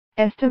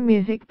Esther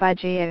music by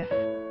G.F.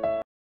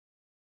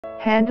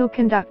 Handel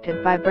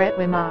conducted by Brett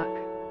Wimark.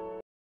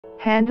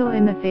 Handel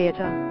in the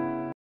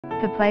theatre.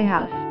 The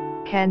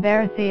Playhouse,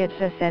 Canberra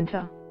Theatre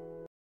Centre.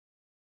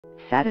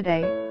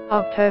 Saturday,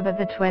 October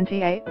the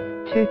 28th,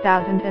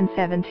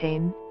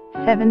 2017,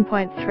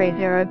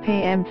 7:30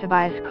 p.m.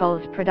 Tobias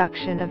Cole's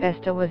production of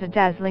Esther was a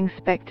dazzling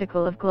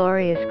spectacle of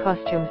glorious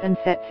costumes and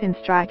sets in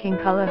striking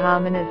colour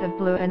harmonies of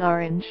blue and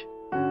orange.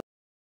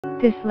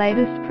 This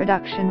latest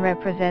production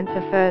represents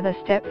a further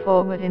step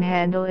forward in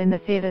Handel in the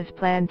theatre's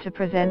plan to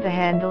present a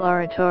Handel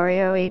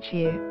oratorio each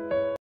year.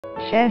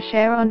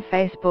 Share on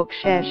Facebook,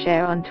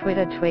 share on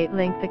Twitter, tweet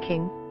link the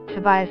King,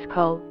 Tobias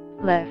Cole,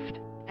 left,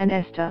 and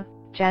Esther,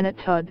 Janet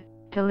Todd,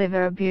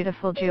 deliver a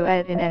beautiful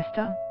duet in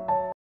Esther.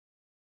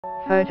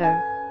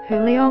 Photo, Hu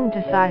Leong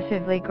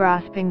decisively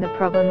grasping the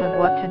problem of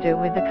what to do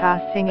with the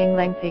cast singing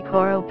lengthy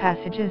choral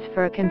passages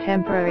for a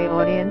contemporary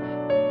audience.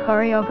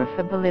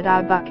 Choreographer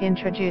Balidar Buck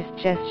introduced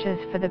gestures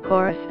for the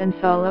chorus and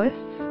soloists.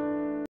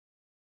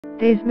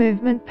 These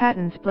movement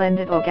patterns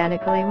blended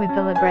organically with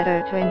the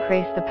libretto to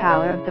increase the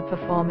power of the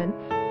performance.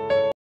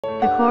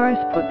 The chorus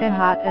put their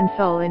heart and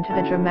soul into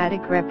the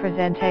dramatic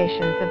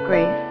representations of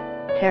grief,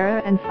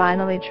 terror and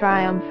finally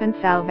triumphant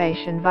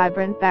salvation.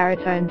 Vibrant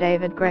baritone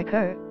David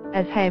Greco,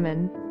 as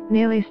Haman,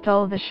 nearly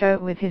stole the show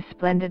with his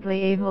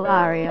splendidly evil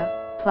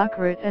aria, Pluck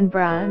Root and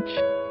Branch,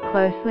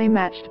 closely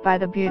matched by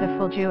the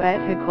beautiful duet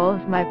Who Calls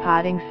My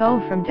Parting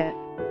Soul from Death,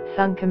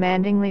 sung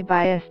commandingly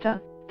by Esther,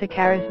 the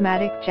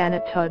charismatic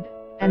Janet Todd,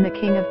 and the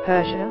King of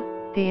Persia,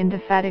 the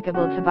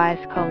indefatigable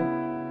Tobias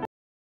Cole.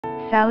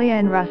 Sally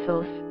Ann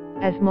Russell's,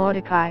 as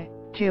Mordecai,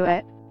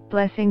 duet,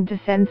 Blessing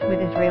Descends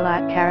with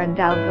Israelite Karen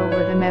Dalzell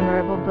was a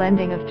memorable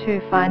blending of two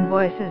fine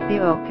voices.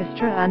 The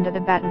orchestra under the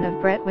baton of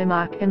Brett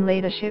Wimark and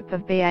leadership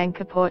of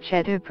Bianca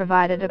Porchetto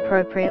provided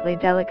appropriately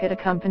delicate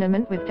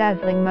accompaniment with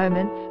dazzling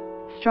moments,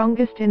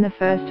 strongest in the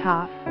first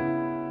half,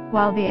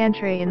 while the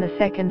entry in the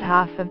second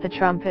half of the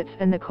trumpets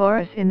and the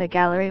chorus in the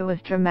gallery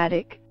was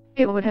dramatic.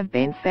 It would have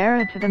been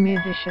fairer to the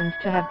musicians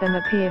to have them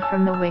appear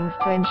from the wings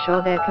to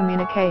ensure their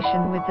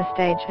communication with the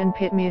stage and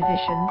pit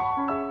musicians.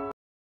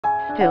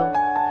 Still,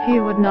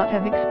 few would not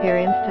have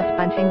experienced a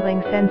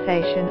spine-tingling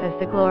sensation as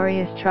the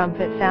glorious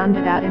trumpet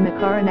sounded out in the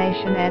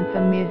coronation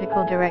anthem.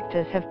 Musical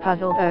directors have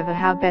puzzled over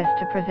how best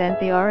to present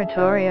the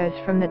oratorios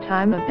from the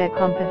time of their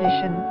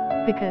composition,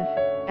 because,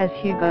 as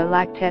Hugo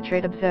like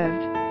Tetrad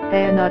observed,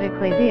 they are not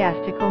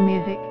ecclesiastical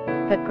music,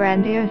 but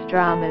grandiose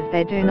dramas.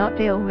 They do not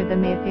deal with a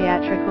mere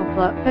theatrical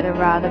plot but are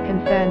rather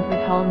concerned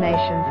with whole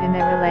nations in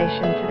their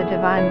relation to the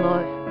divine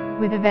laws,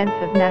 with events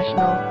of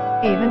national,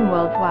 even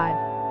worldwide,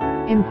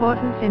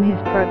 importance. In his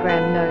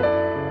program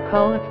notes,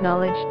 Cole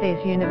acknowledged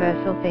these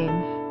universal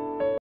themes.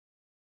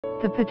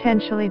 The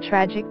potentially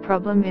tragic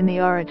problem in the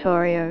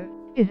oratorio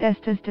is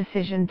Esther's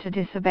decision to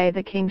disobey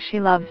the king she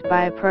loves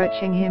by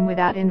approaching him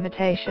without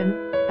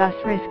invitation, thus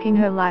risking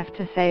her life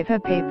to save her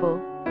people,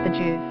 the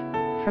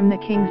Jews, from the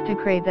king's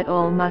decree that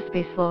all must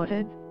be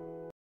slaughtered.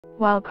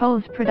 While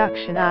Cole's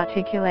production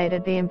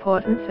articulated the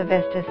importance of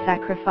Esther's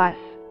sacrifice,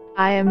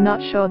 I am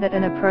not sure that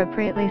an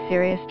appropriately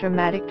serious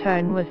dramatic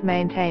tone was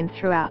maintained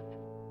throughout.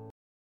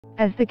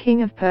 As the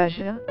King of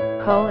Persia,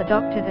 Cole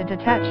adopted a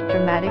detached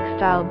dramatic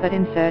style but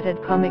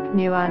inserted comic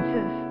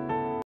nuances.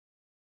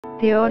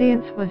 The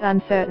audience was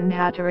uncertain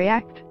how to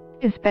react,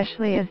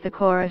 especially as the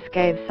chorus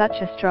gave such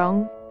a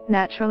strong,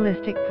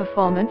 naturalistic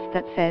performance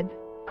that said,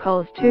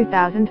 Cole's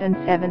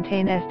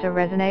 2017 Esther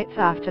resonates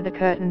after the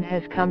curtain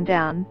has come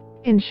down,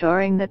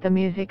 ensuring that the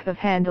music of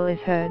Handel is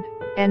heard,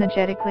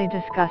 energetically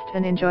discussed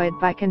and enjoyed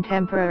by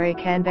contemporary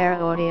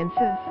Canberra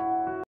audiences.